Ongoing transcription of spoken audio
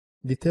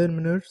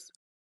determiners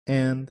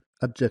and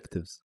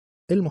adjectives،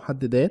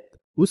 المحددات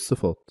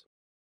والصفات.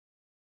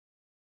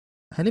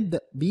 هنبدأ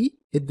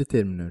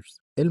بالdeterminers،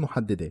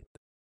 المحددات.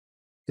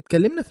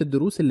 اتكلمنا في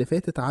الدروس اللي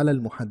فاتت على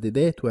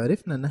المحددات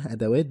وعرفنا انها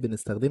ادوات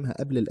بنستخدمها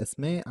قبل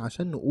الاسماء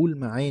عشان نقول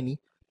معاني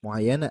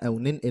معينة او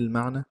ننقل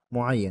معنى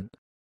معين،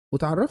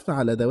 وتعرفنا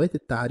على ادوات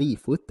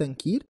التعريف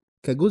والتنكير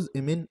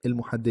كجزء من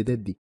المحددات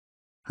دي.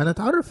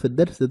 هنتعرف في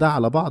الدرس ده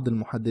على بعض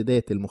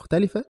المحددات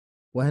المختلفة،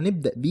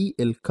 وهنبدأ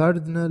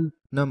بالcardinal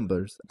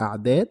numbers،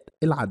 أعداد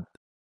العد.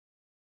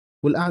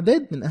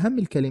 والأعداد من أهم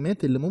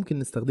الكلمات اللي ممكن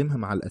نستخدمها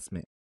مع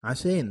الأسماء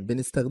عشان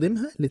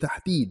بنستخدمها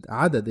لتحديد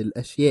عدد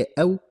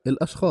الأشياء أو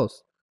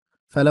الأشخاص.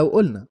 فلو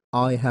قلنا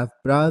I have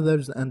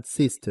brothers and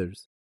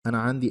sisters، أنا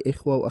عندي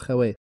إخوة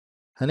وأخوات،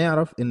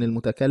 هنعرف إن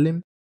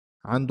المتكلم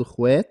عنده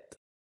إخوات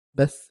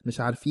بس مش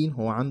عارفين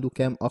هو عنده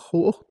كام أخ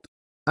وأخت.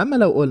 أما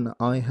لو قلنا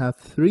I have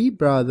 3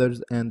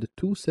 brothers and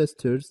 2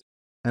 sisters،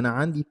 أنا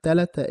عندي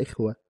 3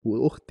 إخوة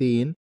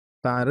وأختين،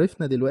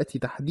 فعرفنا دلوقتي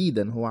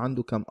تحديدا هو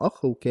عنده كام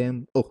أخ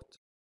وكام أخت.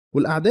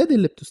 والأعداد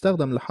اللي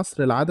بتستخدم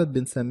لحصر العدد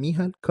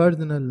بنسميها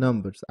cardinal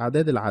numbers،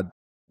 أعداد العد،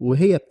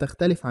 وهي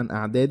بتختلف عن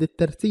أعداد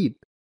الترتيب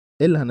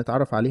اللي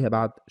هنتعرف عليها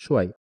بعد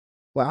شوية.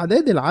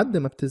 وأعداد العد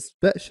ما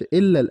بتسبقش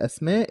إلا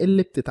الأسماء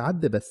اللي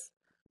بتتعد بس،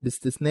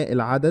 باستثناء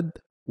العدد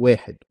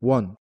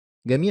 1.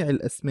 جميع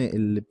الأسماء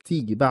اللي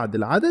بتيجي بعد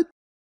العدد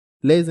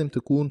لازم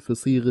تكون في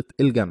صيغة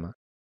الجمع.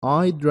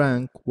 I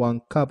drank 1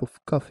 cup of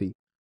coffee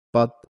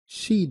but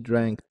she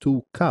drank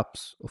 2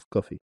 cups of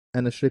coffee.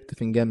 أنا شربت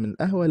فنجان من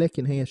القهوة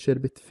لكن هي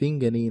شربت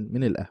فنجانين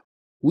من القهوة.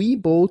 We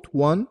bought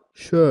 1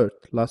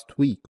 shirt last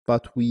week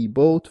but we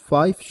bought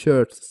 5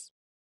 shirts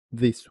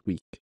this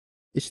week.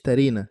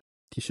 اشترينا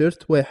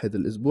تيشيرت واحد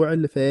الأسبوع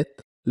اللي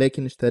فات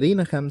لكن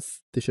اشترينا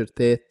 5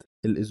 تيشيرتات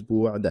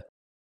الأسبوع ده.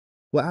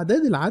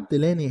 وأعداد العد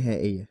لا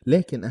نهائية،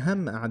 لكن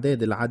أهم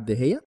أعداد العد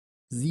هي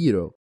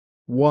 0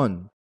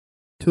 1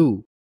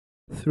 2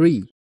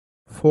 3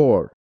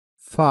 4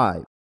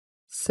 5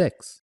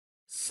 6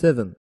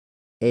 7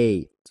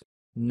 8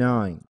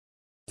 9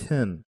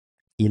 10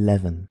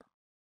 11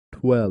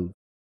 12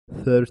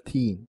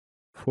 13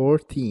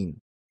 14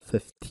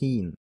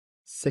 15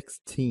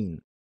 16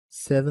 17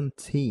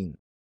 18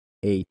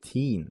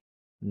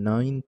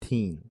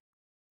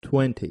 19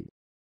 20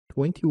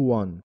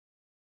 21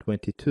 22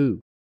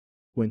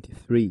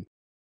 23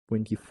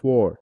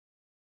 24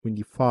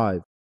 25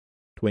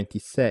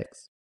 26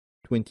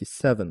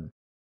 27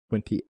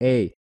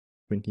 28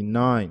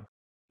 29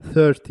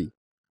 30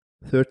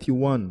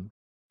 31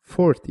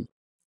 40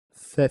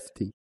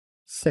 50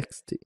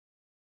 60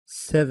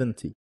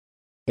 70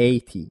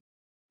 80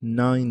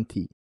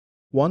 90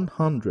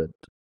 100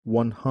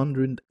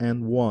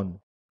 101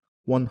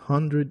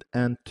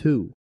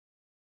 102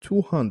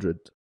 200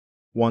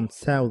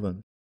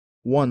 1000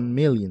 1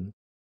 million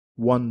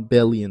 1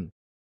 billion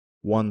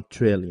 1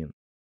 trillion.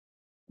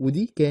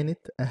 ودي كانت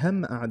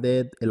أهم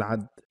أعداد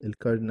العد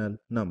الكاردينال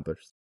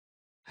نمبرز.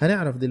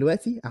 هنعرف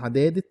دلوقتي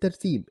أعداد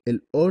الترتيب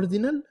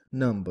الأوردينال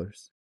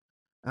نمبرز.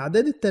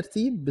 أعداد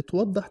الترتيب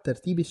بتوضح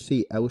ترتيب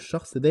الشيء أو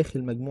الشخص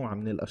داخل مجموعة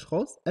من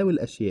الأشخاص أو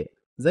الأشياء،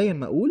 زي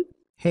ما أقول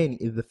هاني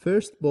is the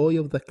first boy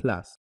of the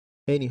class،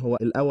 هاني هو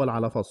الأول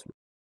على فصله.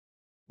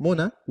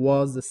 منى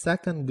was the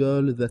second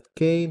girl that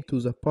came to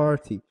the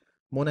party،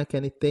 منى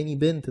كانت تاني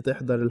بنت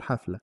تحضر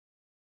الحفلة.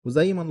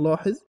 وزي ما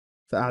نلاحظ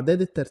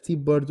فأعداد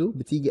الترتيب برضو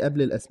بتيجي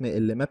قبل الأسماء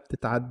اللي ما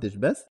بتتعدش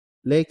بس،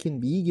 لكن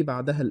بيجي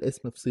بعدها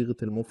الاسم في صيغة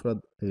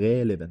المفرد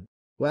غالبا،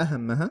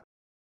 وأهمها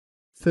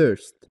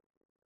first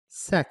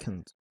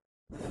second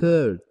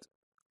third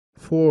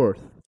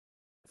fourth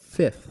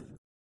fifth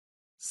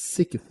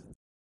sixth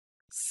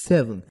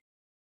seventh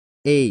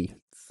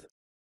eighth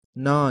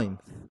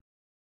ninth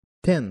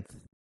 10th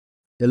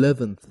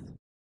 11th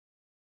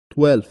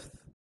 12th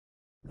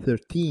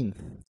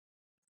 13th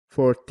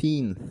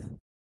 14th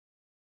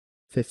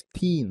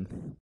 15th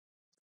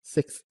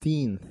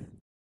 16th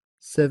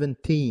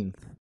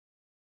 17th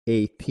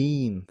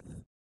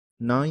 18th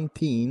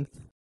 19th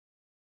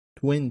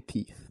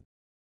 20th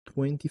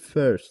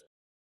 21st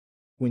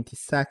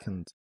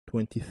 22nd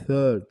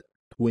 23rd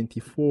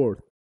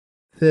 24th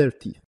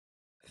 30th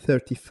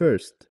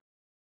 31st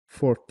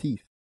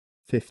 40th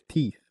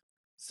 50th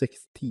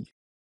 60th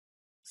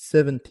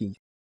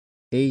 70th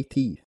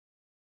 80th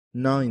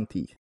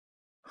 90th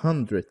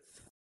 100th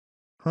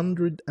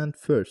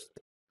 101st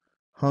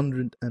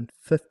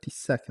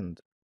 152nd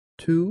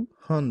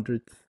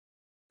 200th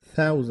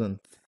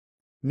 1000th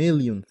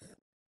millionth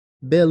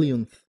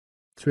billionth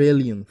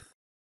trillionth.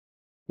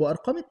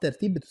 وأرقام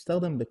الترتيب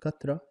بتستخدم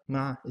بكثرة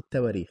مع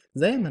التواريخ،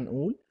 زي ما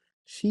نقول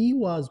She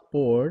was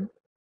born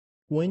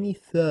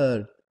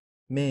 23rd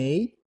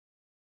May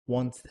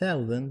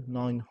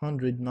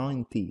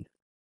 1990،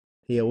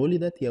 هي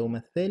ولدت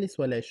يوم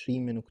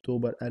 23 من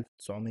أكتوبر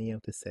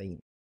 1990.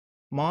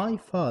 My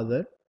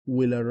father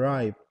will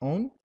arrive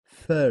on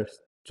 1st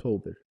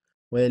October،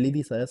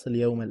 والدي سيصل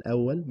يوم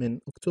الأول من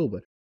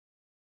أكتوبر.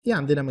 في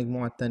عندنا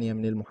مجموعة تانية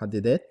من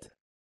المحددات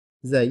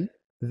زي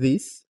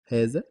this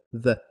هذا،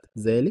 that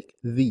ذلك،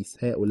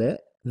 these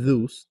هؤلاء،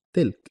 those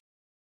تلك.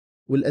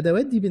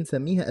 والأدوات دي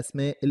بنسميها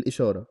أسماء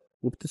الإشارة،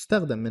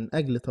 وبتستخدم من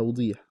أجل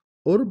توضيح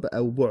قرب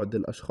أو بعد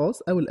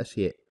الأشخاص أو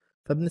الأشياء.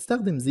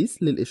 فبنستخدم this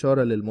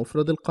للإشارة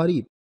للمفرد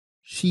القريب.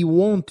 She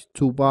wanted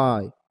to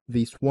buy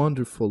this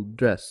wonderful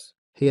dress.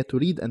 هي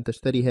تريد أن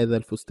تشتري هذا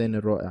الفستان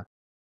الرائع.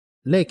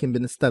 لكن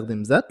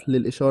بنستخدم that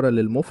للإشارة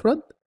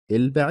للمفرد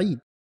البعيد،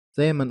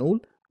 زي ما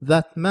نقول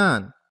that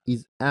man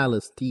is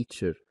Alice's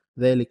teacher.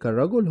 ذلك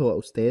الرجل هو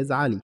أستاذ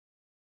علي.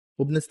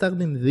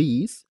 وبنستخدم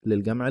these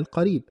للجمع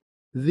القريب.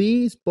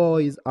 These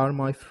boys are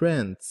my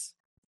friends.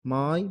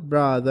 My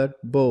brother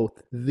bought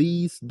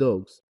these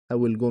dogs.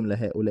 أول جملة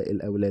هؤلاء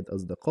الأولاد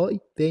أصدقائي.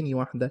 تاني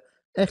واحدة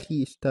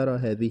أخي اشترى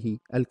هذه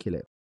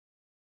الكلاب.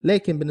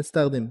 لكن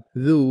بنستخدم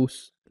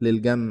those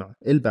للجمع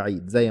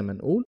البعيد، زي ما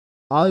نقول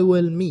I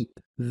will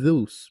meet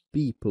those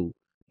people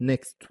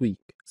next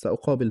week.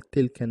 سأقابل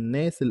تلك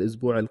الناس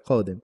الأسبوع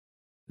القادم.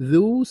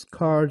 Those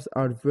cars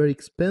are very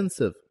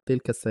expensive.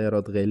 تلك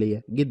السيارات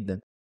غالية جدا.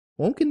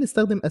 وممكن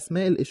نستخدم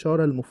أسماء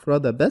الإشارة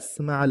المفردة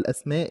بس مع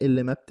الأسماء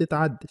اللي ما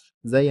بتتعدش،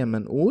 زي ما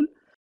نقول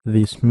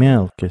This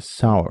milk is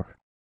sour.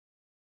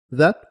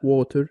 That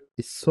water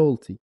is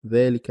salty.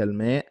 ذلك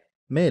الماء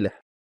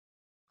مالح.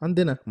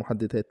 عندنا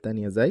محددات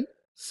تانية زي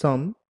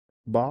some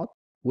بعض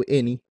و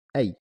any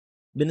أي.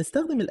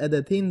 بنستخدم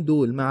الأداتين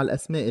دول مع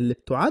الأسماء اللي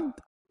بتعد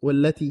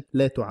والتي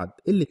لا تعد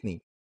الاتنين،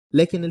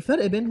 لكن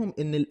الفرق بينهم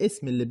إن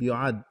الاسم اللي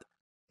بيعد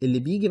اللي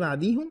بيجي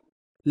بعديهم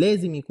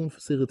لازم يكون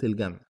في صيغة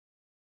الجمع،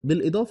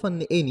 بالإضافة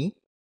إن any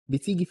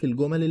بتيجي في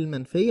الجمل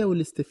المنفية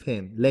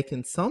والاستفهام،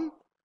 لكن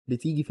some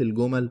بتيجي في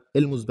الجمل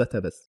المثبتة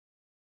بس.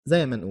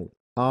 زي ما نقول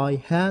I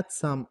had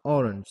some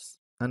oranges.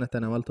 أنا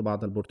تناولت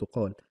بعض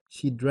البرتقال.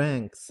 She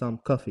drank some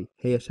coffee.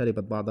 هي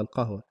شربت بعض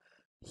القهوة.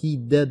 He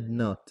did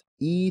not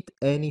eat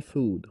any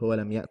food. هو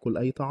لم يأكل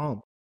أي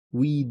طعام.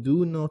 We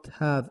do not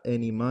have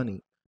any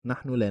money.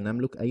 نحن لا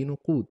نملك أي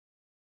نقود.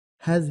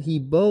 Has he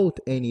bought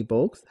any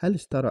books؟ هل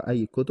اشترى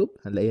أي كتب؟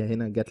 هنلاقيها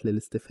هنا جت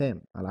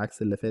للاستفهام، على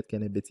عكس اللي فات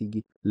كانت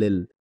بتيجي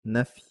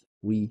للنفي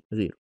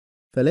وغيره.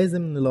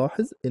 فلازم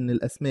نلاحظ إن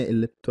الأسماء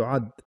اللي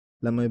بتعد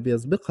لما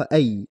بيسبقها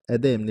أي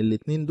أداة من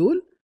الاتنين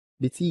دول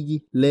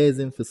بتيجي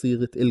لازم في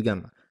صيغة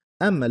الجمع.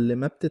 أما اللي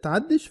ما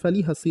بتتعدش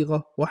فليها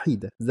صيغة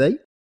وحيدة، زي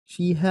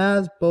She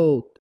has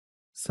bought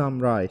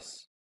some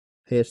rice.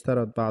 هي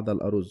اشترت بعض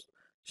الأرز.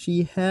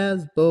 She has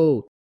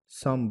bought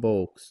some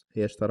books.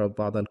 هي اشترت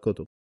بعض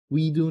الكتب.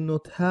 We do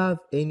not have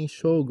any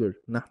sugar.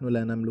 نحن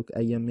لا نملك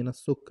أي من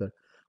السكر.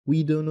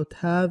 We do not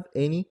have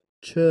any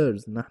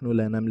chairs. نحن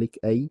لا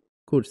نملك أي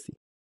كرسي.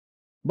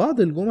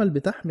 بعض الجمل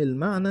بتحمل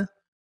معنى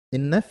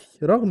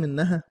النفي رغم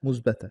إنها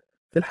مثبتة.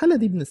 في الحالة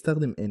دي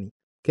بنستخدم any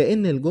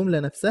كأن الجملة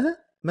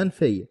نفسها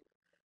منفية.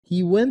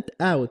 He went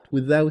out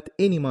without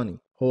any money.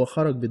 هو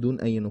خرج بدون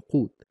أي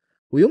نقود.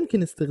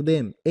 ويمكن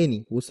استخدام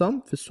any و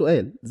some في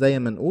السؤال، زي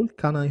ما نقول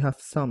Can I have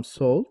some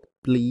salt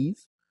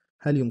please؟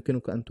 هل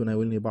يمكنك أن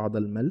تناولني بعض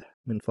الملح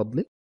من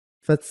فضلك؟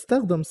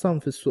 فتستخدم some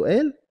في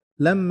السؤال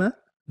لما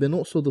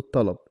بنقصد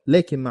الطلب،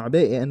 لكن مع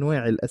باقي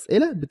أنواع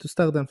الأسئلة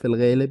بتستخدم في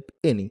الغالب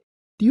any.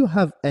 Do you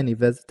have any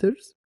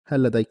visitors؟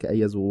 هل لديك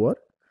أي زوار؟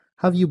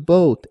 Have you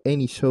bought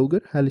any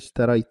sugar؟ هل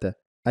اشتريت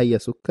أي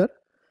سكر؟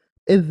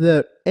 Is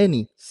there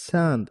any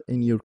sand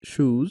in your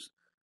shoes؟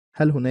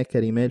 هل هناك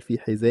رمال في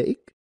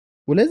حذائك؟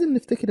 ولازم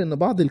نفتكر إن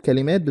بعض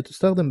الكلمات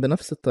بتستخدم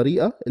بنفس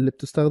الطريقة اللي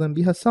بتستخدم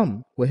بيها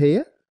some،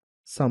 وهي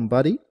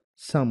somebody،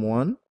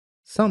 someone،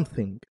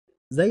 something.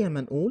 زي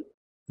ما نقول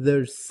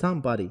There's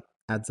somebody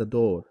at the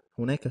door.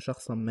 هناك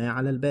شخصا ما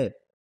على الباب.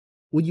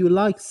 Would you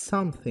like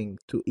something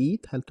to eat؟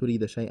 هل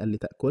تريد شيئا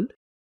لتأكل؟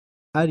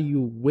 Are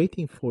you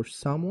waiting for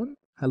someone؟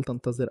 هل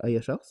تنتظر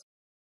أي شخص؟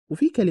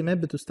 وفي كلمات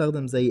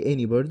بتستخدم زي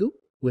any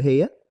برضو،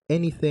 وهي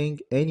anything،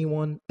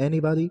 anyone،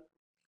 anybody.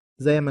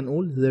 زي ما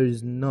نقول there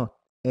is not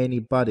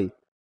anybody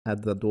at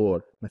the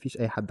door. مفيش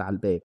أي حد على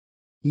الباب.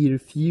 He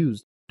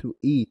refused to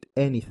eat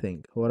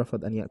anything. هو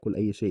رفض أن يأكل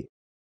أي شيء.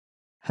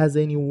 Has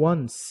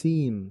anyone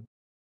seen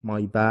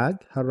my bag؟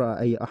 هل رأى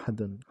أي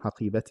أحد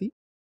حقيبتي؟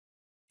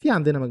 في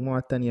عندنا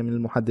مجموعة تانية من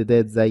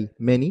المحددات زي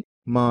many،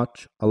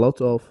 much، a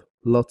lot of،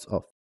 lots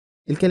of.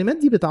 الكلمات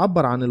دي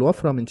بتعبر عن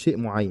الوفرة من شيء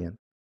معين،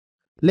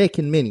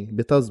 لكن many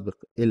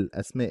بتسبق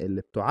الأسماء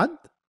اللي بتعد،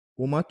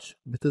 وmuch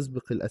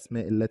بتسبق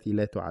الأسماء التي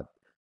لا تعد.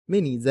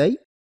 many زي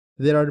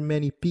There are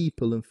many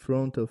people in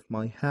front of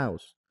my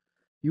house.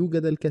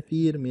 يوجد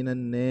الكثير من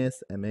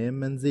الناس أمام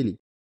منزلي.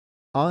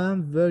 I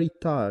am very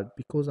tired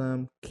because I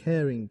am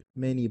carrying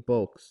many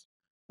books.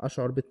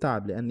 أشعر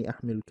بالتعب لأني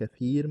أحمل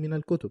الكثير من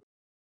الكتب.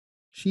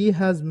 She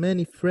has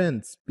many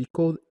friends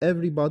because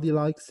everybody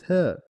likes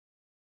her.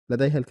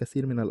 لديها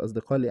الكثير من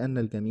الأصدقاء لأن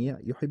الجميع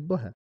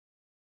يحبها.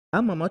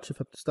 أما much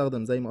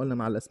فبتستخدم زي ما قلنا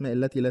مع الأسماء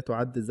التي لا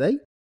تعد، زي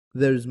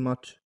There's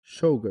much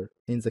sugar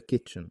in the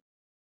kitchen.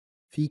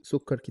 في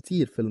سكر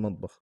كتير في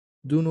المطبخ.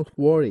 Do not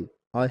worry,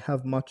 I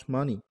have much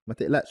money. ما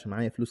تقلقش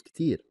معايا فلوس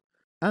كتير.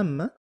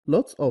 أما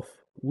lots of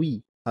و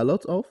a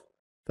lot of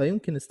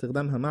فيمكن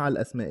استخدامها مع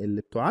الأسماء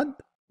اللي بتعد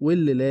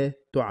واللي لا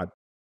تعد،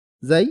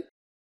 زي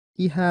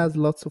He has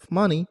lots of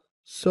money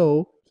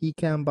so he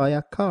can buy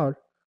a car.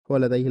 هو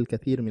لديه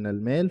الكثير من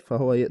المال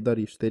فهو يقدر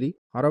يشتري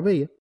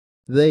عربية.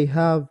 They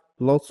have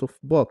lots of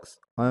books.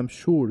 I'm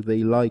sure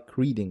they like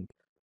reading.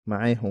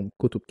 معاهم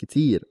كتب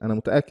كتير. أنا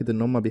متأكد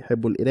إن هم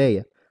بيحبوا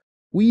القراية.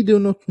 We do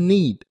not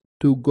need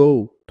to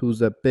go to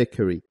the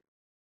bakery.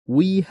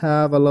 We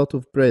have a lot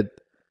of bread.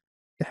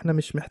 إحنا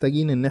مش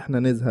محتاجين إن إحنا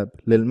نذهب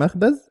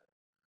للمخبز.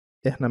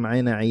 إحنا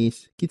معانا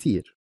عيش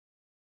كتير.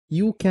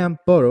 You can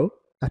borrow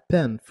a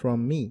pen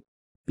from me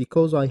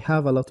because I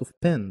have a lot of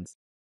pens.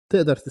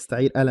 تقدر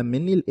تستعير قلم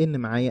مني لأن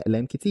معايا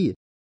أقلام كتير.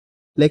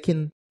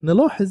 لكن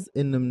نلاحظ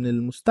إن من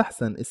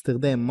المستحسن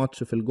استخدام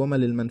much في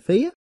الجمل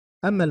المنفية،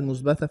 أما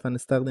المثبتة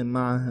فنستخدم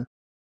معها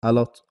a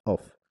lot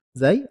of.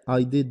 زي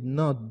I did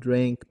not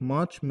drink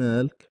much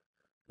milk.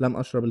 لم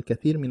أشرب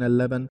الكثير من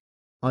اللبن.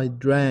 I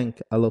drank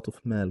a lot of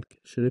milk.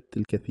 شربت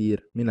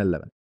الكثير من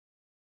اللبن.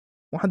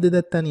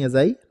 محددات تانية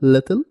زي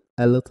little,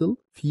 a little,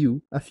 few,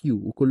 a few،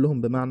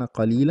 وكلهم بمعنى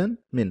قليلا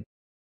من.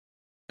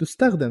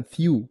 تستخدم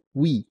few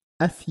we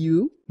a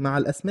few مع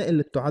الأسماء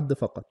اللي بتعد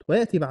فقط،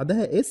 ويأتي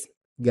بعدها اسم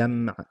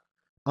جمع.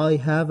 I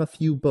have a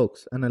few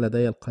books. أنا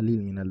لدي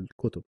القليل من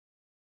الكتب.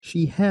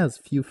 She has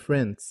few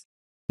friends.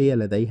 هي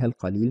لديها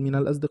القليل من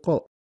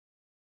الأصدقاء.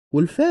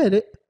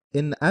 والفارق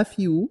إن a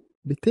few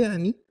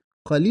بتعني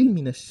قليل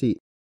من الشيء،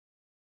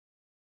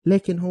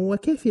 لكن هو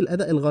كافي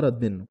لأداء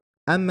الغرض منه.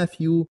 أما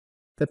few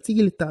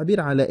فبتيجي للتعبير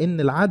على إن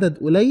العدد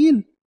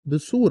قليل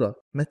بصورة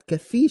ما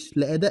تكفيش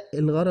لأداء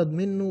الغرض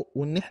منه،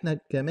 وإن إحنا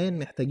كمان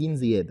محتاجين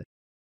زيادة.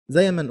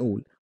 زي ما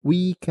نقول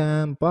We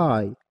can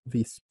buy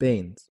these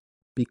pens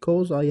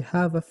because I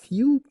have a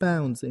few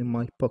pounds in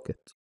my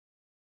pocket.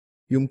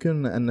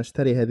 يمكننا أن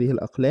نشتري هذه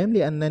الأقلام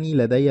لأنني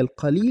لدي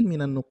القليل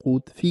من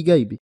النقود في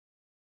جيبي.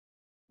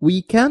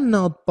 We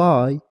cannot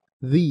buy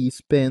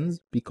these pens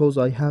because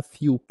I have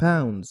few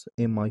pounds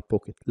in my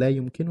pocket. لا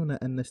يمكننا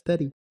أن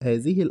نشتري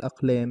هذه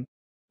الأقلام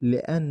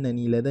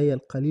لأنني لدي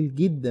القليل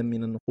جدا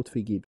من النقود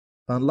في جيبي.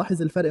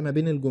 فهنلاحظ الفرق ما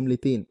بين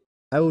الجملتين.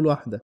 أول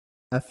واحدة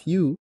a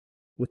few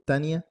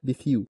والتانية the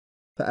few.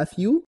 فa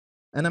few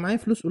أنا معايا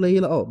فلوس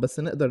قليلة بس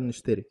نقدر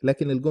نشتري،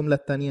 لكن الجملة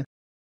التانية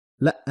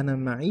لا، أنا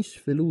معيش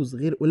فلوس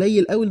غير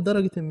قليل أوي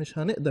لدرجة إن مش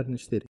هنقدر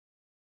نشتري.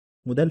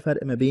 وده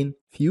الفرق ما بين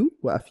few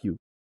و a few.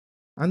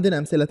 عندنا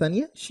أمثلة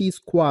تانية. She's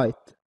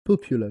quite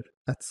popular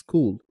at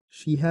school.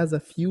 She has a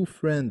few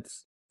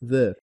friends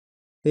there.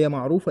 هي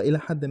معروفة إلى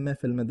حد ما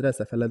في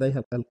المدرسة،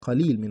 فلديها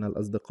القليل من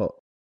الأصدقاء.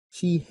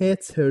 She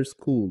hates her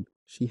school.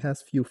 She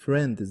has few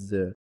friends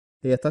there.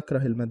 هي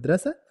تكره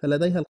المدرسة،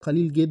 فلديها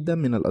القليل جدا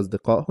من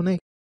الأصدقاء هناك.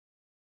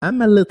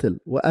 أما little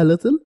و a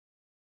little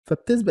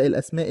فبتسبق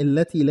الأسماء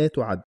التي لا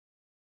تعد.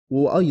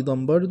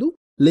 وأيضا برضو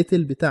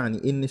little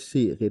بتعني إن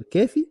الشيء غير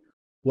كافي،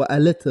 و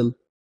a little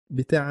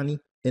بتعني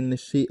إن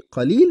الشيء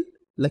قليل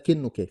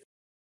لكنه كافي.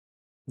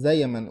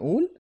 زي ما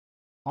نقول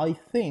I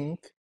think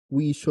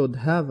we should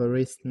have a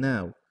rest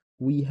now.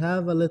 We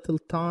have a little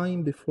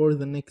time before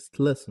the next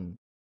lesson.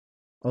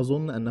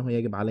 أظن أنه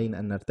يجب علينا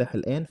أن نرتاح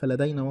الآن،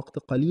 فلدينا وقت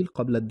قليل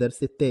قبل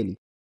الدرس التالي.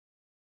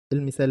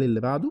 المثال اللي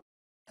بعده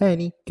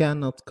هاني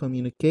cannot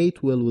communicate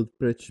well with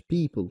British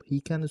people. He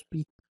can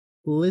speak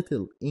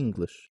little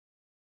English.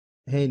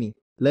 هاني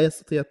لا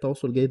يستطيع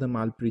التواصل جيدا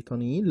مع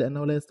البريطانيين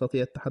لأنه لا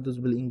يستطيع التحدث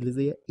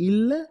بالإنجليزية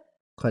إلا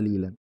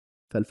قليلا.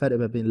 فالفرق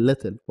ما بين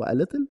little و a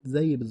little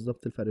زي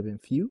بالظبط الفرق بين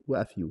few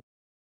و a few.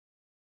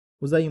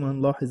 وزي ما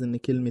هنلاحظ إن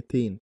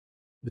كلمتين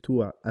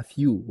بتوع a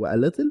few و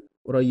a little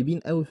قريبين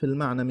قوي في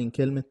المعنى من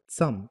كلمة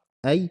some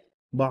أي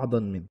بعضا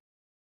من.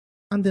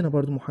 عندنا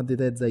برضو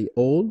محددات زي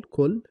all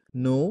كل،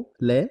 no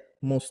لا،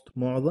 most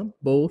معظم،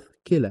 both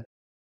كلا.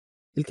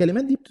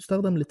 الكلمات دي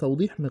بتستخدم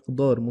لتوضيح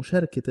مقدار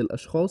مشاركة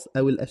الأشخاص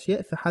أو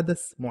الأشياء في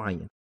حدث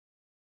معين.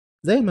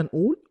 زي ما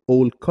نقول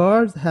all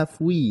cars have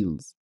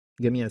wheels.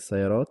 جميع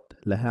السيارات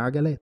لها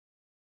عجلات.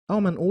 أو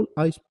ما نقول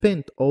I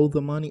spent all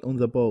the money on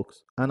the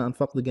books. أنا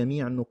أنفقت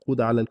جميع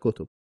النقود على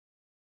الكتب.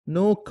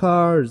 No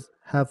cars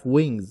have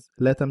wings.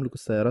 لا تملك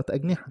السيارات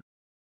أجنحة.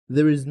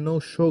 There is no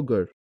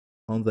sugar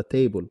on the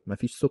table.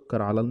 مفيش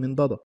سكر على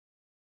المنضدة.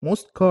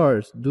 Most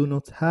cars do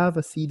not have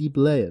a CD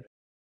player.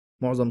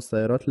 معظم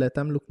السيارات لا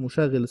تملك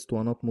مشغل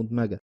اسطوانات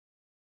مدمجة.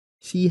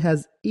 She has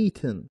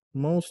eaten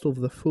most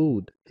of the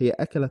food. هي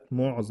أكلت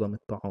معظم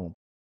الطعام.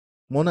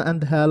 Mona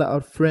and Hala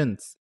are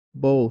friends.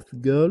 Both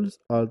girls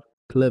are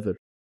clever.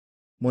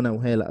 منى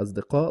وهالة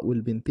أصدقاء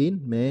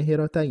والبنتين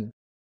ماهرتين.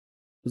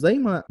 وزي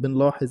ما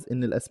بنلاحظ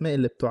إن الأسماء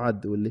اللي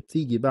بتعد واللي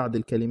بتيجي بعد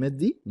الكلمات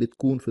دي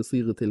بتكون في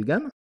صيغة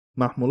الجمع،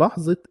 مع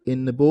ملاحظة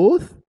إن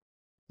both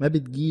ما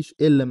بتجيش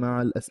إلا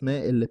مع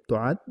الأسماء اللي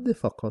بتعد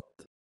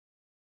فقط.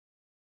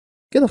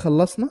 كده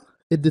خلصنا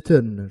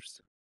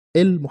الdeterminers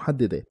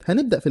المحددات.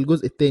 هنبدأ في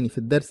الجزء الثاني في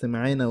الدرس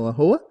معانا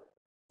وهو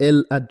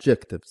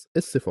adjectives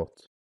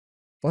الصفات،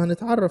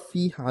 وهنتعرف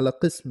فيه على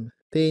قسم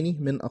تاني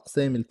من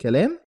أقسام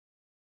الكلام.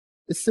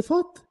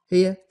 الصفات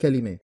هي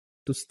كلمات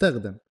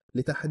تستخدم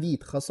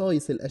لتحديد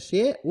خصائص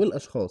الأشياء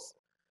والأشخاص،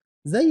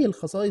 زي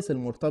الخصائص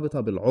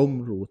المرتبطة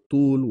بالعمر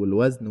والطول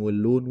والوزن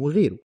واللون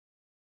وغيره.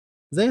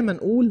 زي ما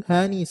نقول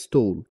هاني is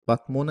tall but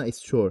Mona is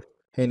short.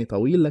 هاني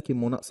طويل لكن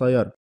منى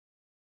قصيرة.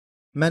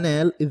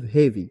 منال is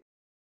heavy.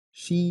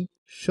 She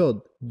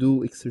should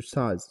do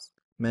exercises.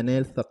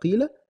 منال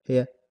ثقيلة،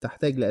 هي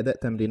تحتاج لأداء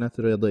تمرينات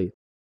رياضية.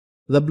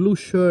 The blue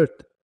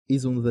shirt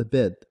is on the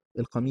bed.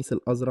 القميص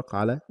الأزرق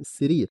على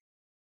السرير.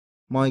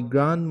 My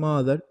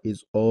grandmother is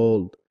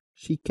old.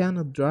 She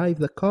cannot drive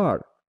the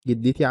car.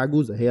 جدتي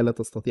عجوزة، هي لا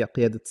تستطيع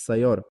قيادة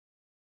السيارة.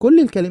 كل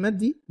الكلمات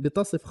دي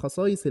بتصف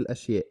خصائص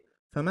الأشياء.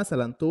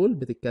 فمثلا طول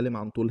بتتكلم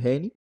عن طول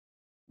هاني،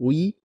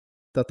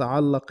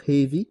 وتتعلق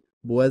heavy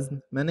بوزن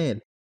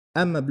منال.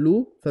 أما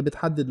blue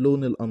فبتحدد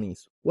لون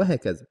القميص،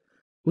 وهكذا.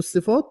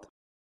 والصفات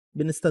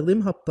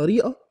بنستخدمها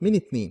بطريقة من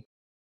اتنين،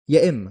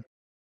 يا إما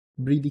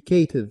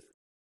predicative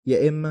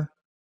يا إما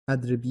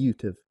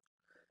attributive.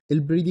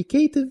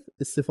 البريديكيتيف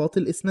الصفات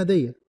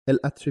الإسنادية،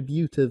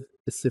 الاتريبيوتيف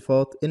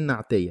الصفات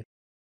النعتية.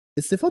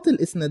 الصفات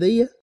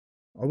الإسنادية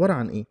عبارة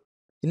عن إيه؟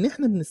 إن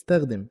إحنا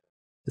بنستخدم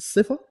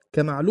الصفة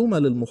كمعلومة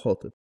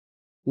للمخاطب،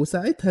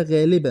 وساعتها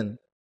غالبا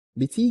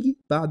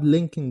بتيجي بعد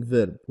linking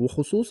verb،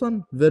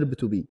 وخصوصا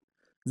verb to be.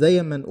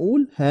 زي ما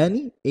نقول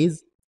هاني is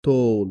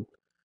tall.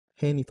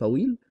 هاني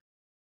طويل.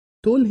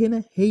 tall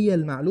هنا هي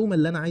المعلومة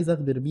اللي أنا عايز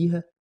أخبر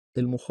بيها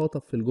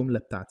المخاطب في الجملة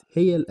بتاعتي،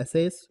 هي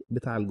الأساس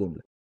بتاع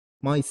الجملة.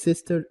 My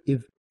sister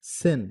is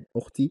thin.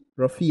 أختي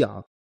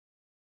رفيعة.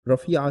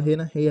 رفيعة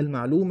هنا هي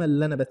المعلومة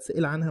اللي أنا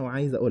بتسأل عنها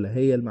وعايز أقولها،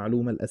 هي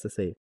المعلومة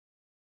الأساسية.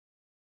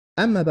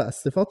 أما بقى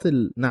الصفات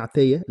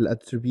النعتية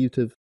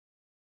الاتريبيوتيف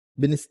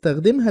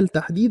بنستخدمها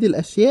لتحديد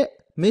الأشياء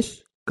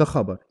مش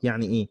كخبر.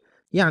 يعني إيه؟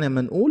 يعني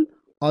لما نقول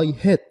I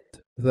hit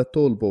the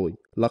tall boy.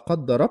 لقد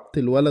ضربت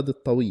الولد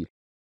الطويل.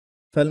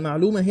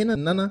 فالمعلومة هنا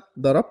إن أنا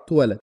ضربت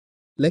ولد،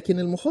 لكن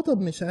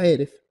المخاطب مش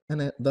عارف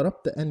أنا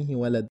ضربت أنهي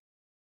ولد.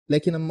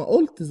 لكن لما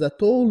قلت the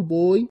tall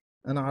boy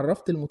أنا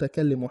عرفت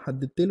المتكلم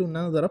وحددت له إن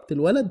أنا ضربت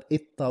الولد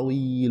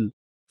الطويل.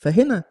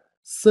 فهنا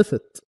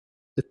صفة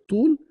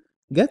الطول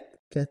جت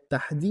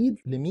كتحديد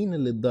لمين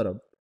اللي اتضرب،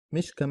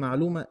 مش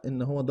كمعلومة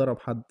إن هو ضرب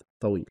حد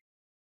طويل.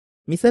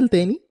 مثال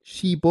تاني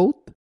she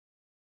bought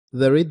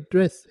the red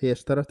dress. هي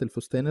اشترت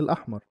الفستان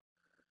الأحمر.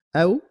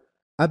 أو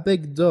a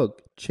big dog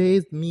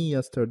chased me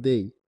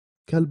yesterday.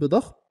 كلب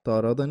ضخم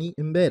طاردني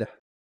امبارح.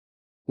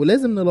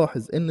 ولازم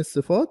نلاحظ إن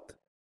الصفات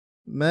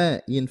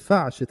ما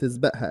ينفعش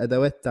تسبقها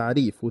أدوات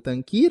تعريف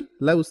وتنكير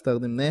لو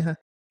استخدمناها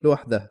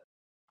لوحدها.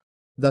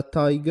 The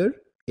tiger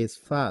is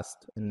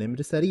fast.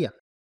 النمر سريع.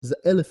 The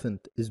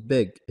elephant is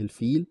big.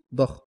 الفيل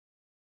ضخم.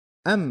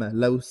 أما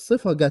لو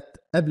الصفة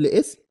جت قبل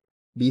اسم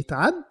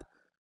بيتعد،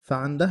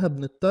 فعندها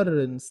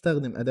بنضطر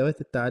نستخدم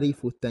أدوات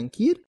التعريف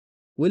والتنكير،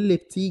 واللي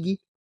بتيجي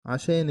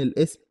عشان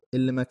الاسم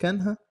اللي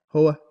مكانها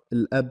هو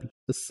اللي قبل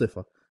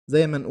الصفة.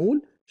 زي ما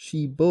نقول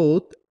she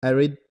bought a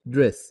red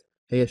dress.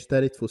 هي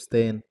اشترت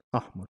فستان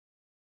أحمر.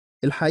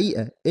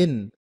 الحقيقة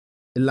إن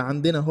اللي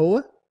عندنا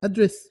هو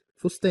address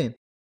فستان،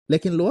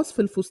 لكن لوصف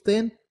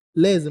الفستان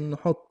لازم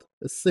نحط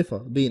الصفة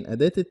بين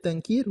أداة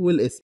التنكير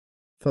والاسم،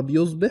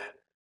 فبيصبح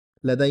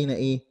لدينا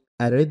إيه؟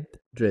 a red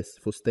dress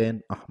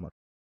فستان أحمر.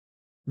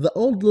 The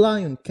old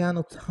lion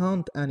cannot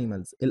hunt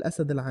animals.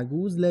 الأسد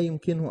العجوز لا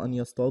يمكنه أن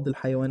يصطاد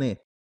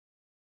الحيوانات.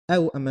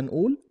 أو أما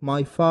نقول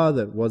my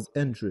father was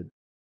injured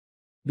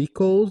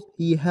because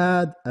he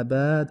had a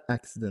bad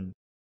accident.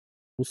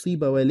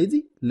 أصيب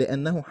والدي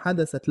لأنه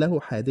حدثت له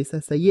حادثة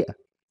سيئة.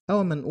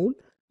 أو ما نقول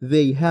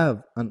they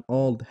have an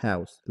old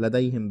house.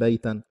 لديهم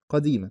بيتا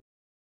قديما.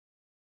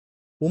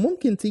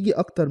 وممكن تيجي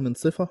أكتر من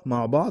صفة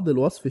مع بعض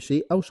لوصف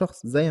شيء أو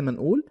شخص. زي ما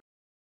نقول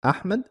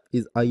أحمد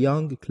is a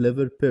young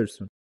clever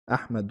person.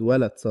 أحمد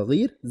ولد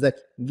صغير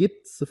ذكي.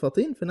 جبت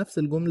صفتين في نفس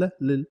الجملة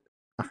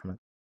للأحمد.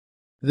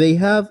 They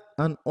have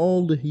an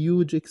old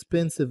huge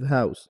expensive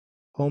house.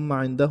 هم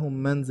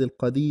عندهم منزل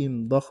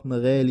قديم ضخم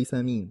غالي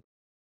ثمين.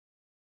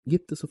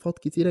 جبت صفات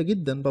كتيرة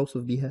جدا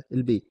بوصف بيها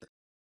البيت.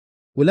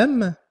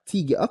 ولما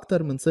تيجي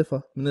أكتر من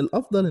صفة من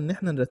الأفضل إن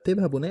احنا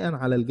نرتبها بناء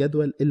على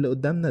الجدول اللي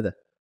قدامنا ده.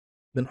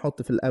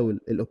 بنحط في الأول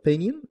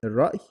الأوبينيون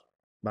الرأي،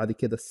 بعد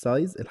كده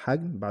السايز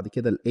الحجم، بعد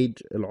كده الإيج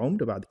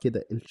العمر، بعد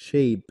كده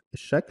الشيب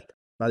الشكل،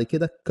 بعد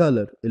كده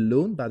الكالر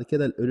اللون، بعد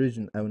كده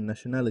الأوريجين أو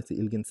الناشوناليتي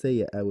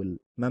الجنسية أو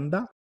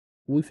المنبع،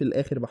 وفي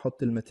الآخر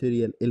بحط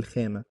الماتيريال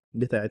الخامة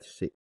بتاعة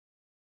الشيء.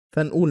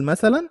 فنقول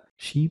مثلا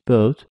She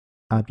bought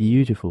a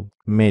beautiful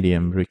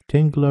medium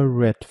rectangular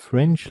red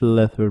French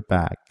leather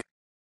bag.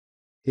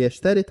 هي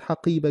اشترت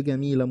حقيبة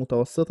جميلة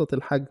متوسطة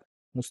الحجم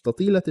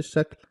مستطيلة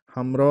الشكل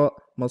حمراء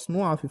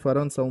مصنوعة في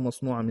فرنسا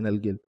ومصنوعة من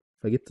الجلد.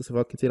 فجبت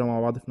صفات كتيرة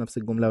مع بعض في نفس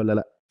الجملة ولا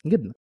لأ؟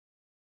 جبنا.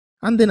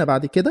 عندنا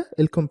بعد كده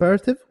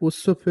الcomparative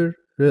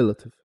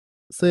والsuperlative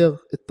صيغ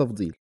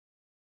التفضيل.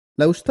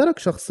 لو اشترك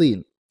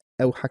شخصين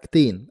أو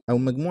حاجتين أو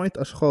مجموعة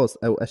أشخاص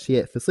أو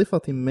أشياء في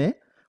صفة ما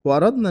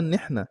وأردنا إن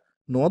احنا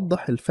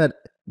نوضح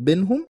الفرق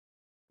بينهم،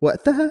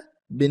 وقتها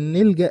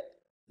بنلجأ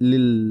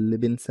للي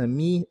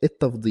بنسميه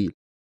التفضيل،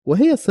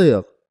 وهي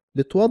صيغ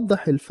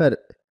بتوضح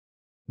الفرق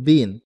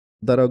بين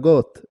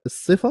درجات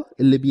الصفة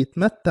اللي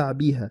بيتمتع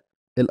بيها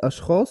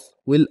الأشخاص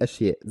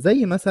والأشياء.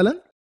 زي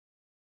مثلا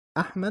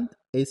أحمد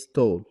is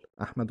tall.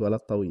 أحمد ولد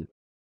طويل.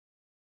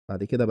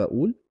 بعد كده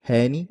بقول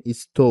هاني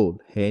is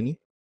tall. هاني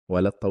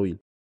ولد طويل.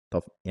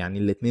 طب يعني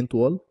الاتنين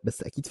طوال،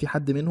 بس أكيد في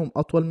حد منهم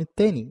أطول من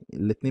التاني،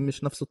 الاتنين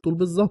مش نفس الطول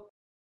بالظبط.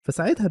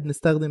 فساعتها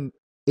بنستخدم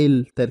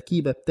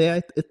التركيبة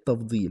بتاعة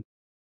التفضيل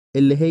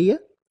اللي هي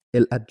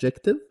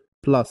الadjective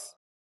plus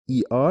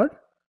er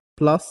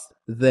plus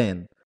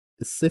than،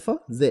 الصفة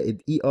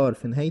زائد er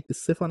في نهاية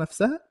الصفة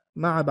نفسها،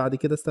 مع بعد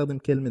كده استخدم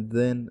كلمة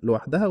than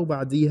لوحدها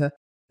وبعديها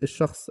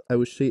الشخص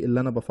أو الشيء اللي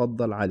أنا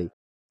بفضل عليه.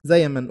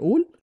 زي ما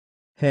نقول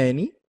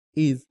هاني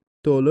is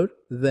taller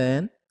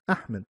than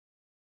أحمد،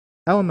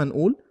 أو ما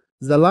نقول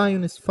the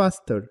lion is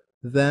faster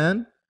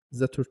than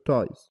the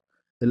tortoise،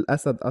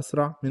 الأسد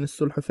أسرع من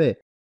السلحفاة،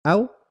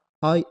 أو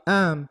I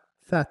am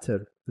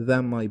fatter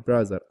than my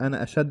brother،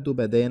 أنا أشد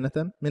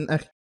بدانة من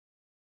أخي.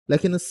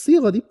 لكن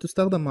الصيغة دي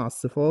بتستخدم مع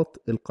الصفات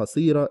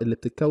القصيرة اللي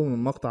بتتكون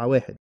من مقطع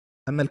واحد.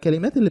 أما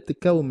الكلمات اللي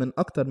بتتكون من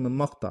أكتر من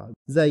مقطع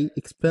زي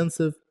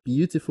expensive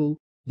beautiful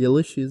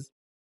delicious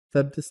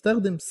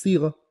فبتستخدم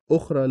صيغة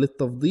أخرى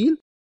للتفضيل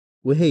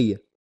وهي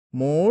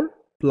more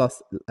plus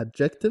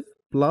adjective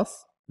plus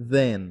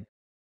than.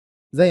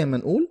 زي ما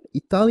نقول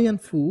Italian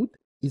food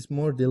is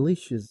more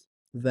delicious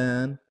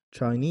than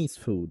Chinese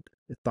food،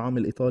 الطعام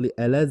الإيطالي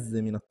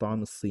ألذ من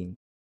الطعام الصيني.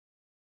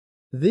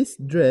 This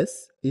dress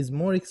is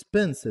more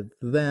expensive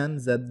than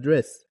that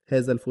dress،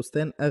 هذا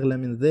الفستان أغلى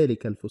من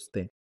ذلك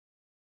الفستان.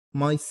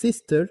 My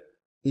sister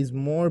is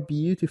more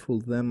beautiful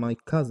than my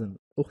cousin،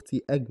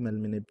 أختي أجمل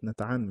من ابنة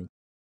عمي.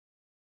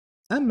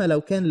 أما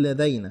لو كان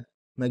لدينا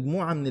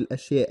مجموعة من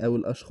الأشياء أو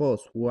الأشخاص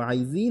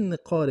وعايزين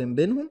نقارن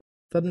بينهم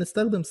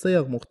فبنستخدم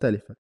صيغ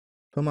مختلفة.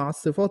 فمع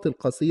الصفات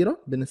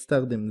القصيرة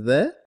بنستخدم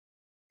the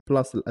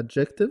plus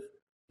adjective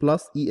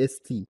plus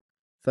est،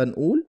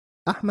 فنقول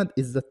أحمد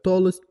is the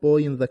tallest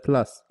boy in the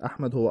class،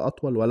 أحمد هو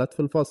أطول ولد في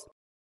الفصل.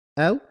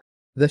 أو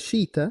the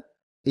cheetah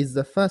is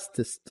the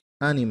fastest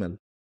animal،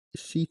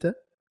 الشيتا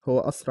هو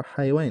أسرع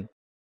حيوان،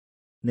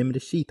 نمر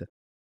الشيتا.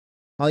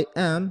 I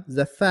am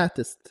the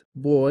fattest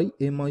boy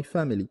in my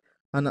family،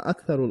 أنا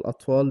أكثر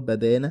الأطفال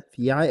بدانة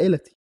في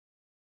عائلتي.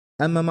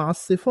 أما مع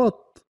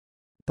الصفات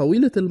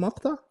طويلة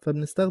المقطع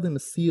فبنستخدم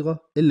الصيغة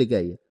اللي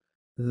جاية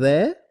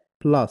the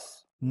plus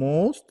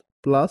most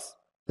plus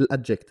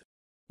الadjective.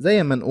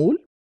 زي ما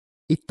نقول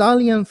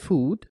Italian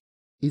food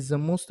is the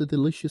most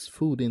delicious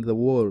food in the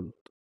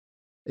world،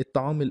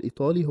 الطعام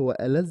الإيطالي هو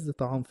ألذ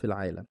طعام في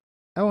العالم.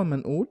 أو ما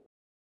نقول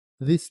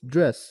This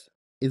dress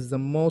is the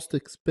most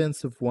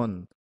expensive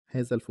one،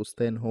 هذا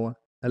الفستان هو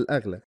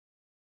الأغلى.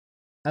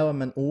 أو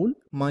ما نقول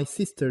My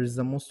sister is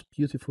the most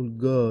beautiful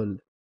girl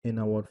in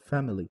our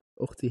family،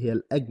 أختي هي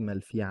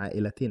الأجمل في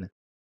عائلتنا.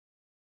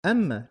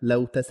 أما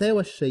لو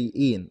تساوى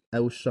الشيئين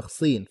أو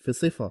الشخصين في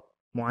صفة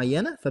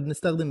معينة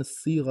فبنستخدم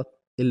الصيغة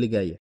اللي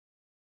جاية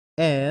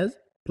as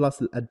plus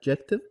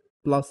الadjective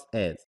plus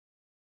as.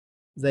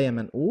 زي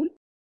ما نقول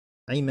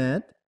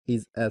عماد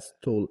is as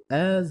tall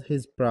as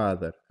his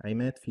brother،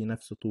 عماد في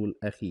نفس طول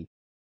أخيه.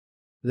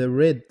 The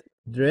red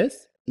dress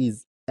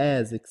is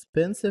as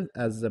expensive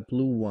as the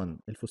blue one،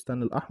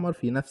 الفستان الأحمر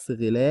في نفس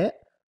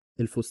غلاء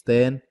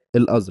الفستان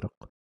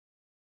الأزرق.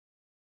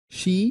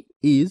 She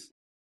is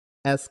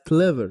as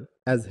clever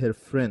as her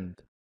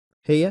friend،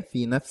 هي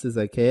في نفس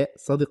ذكاء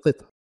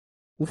صديقتها.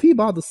 وفي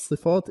بعض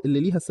الصفات اللي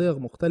ليها صيغ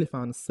مختلفة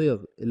عن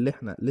الصيغ اللي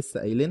احنا لسه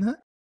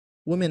قايلينها،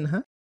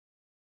 ومنها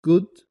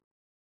good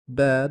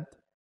bad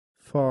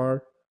far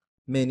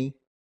many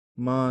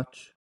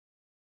much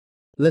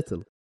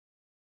little.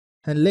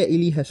 هنلاقي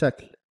ليها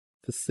شكل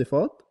في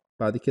الصفات،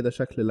 بعد كده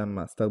شكل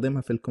لما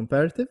استخدمها في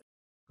الكومباريتيف،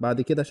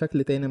 بعد كده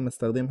شكل تاني لما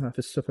استخدمها في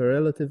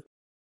السوبرلاتيف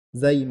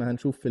زي ما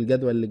هنشوف في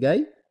الجدول اللي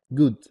جاي.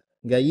 good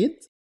جيد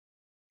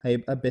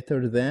هيبقى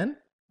better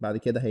than، بعد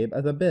كده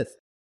هيبقى the best.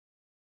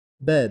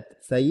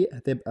 bad سيء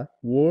هتبقى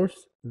worse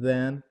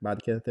than،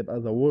 بعد كده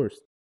هتبقى the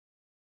worst.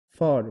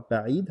 far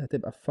بعيد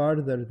هتبقى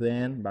farther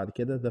than، بعد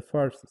كده the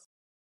farthest.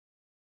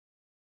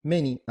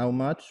 many أو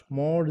much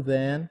more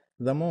than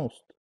the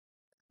most.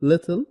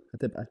 little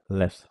هتبقى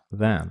less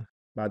than.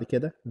 بعد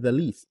كده the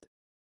least.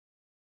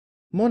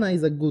 Mona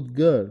is a good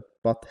girl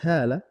but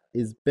Hala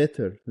is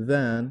better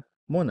than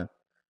Mona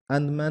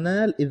and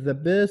Manal is the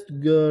best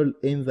girl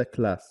in the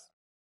class.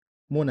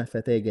 منى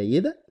فتاة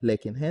جيدة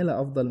لكن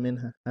هالة أفضل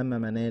منها، أما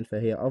منال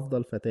فهي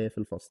أفضل فتاة في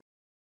الفصل.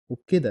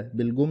 وبكده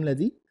بالجملة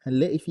دي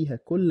هنلاقي فيها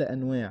كل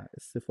أنواع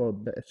الصفات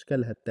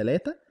بأشكالها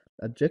الثلاثة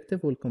adjective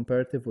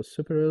والcomparative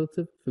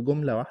والsuperlative في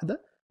جملة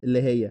واحدة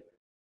اللي هي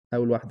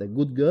أول واحدة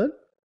good girl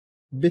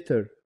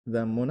better than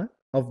منى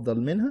أفضل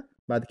منها،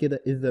 بعد كده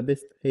is the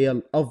best هي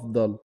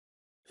الأفضل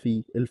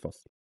في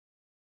الفصل.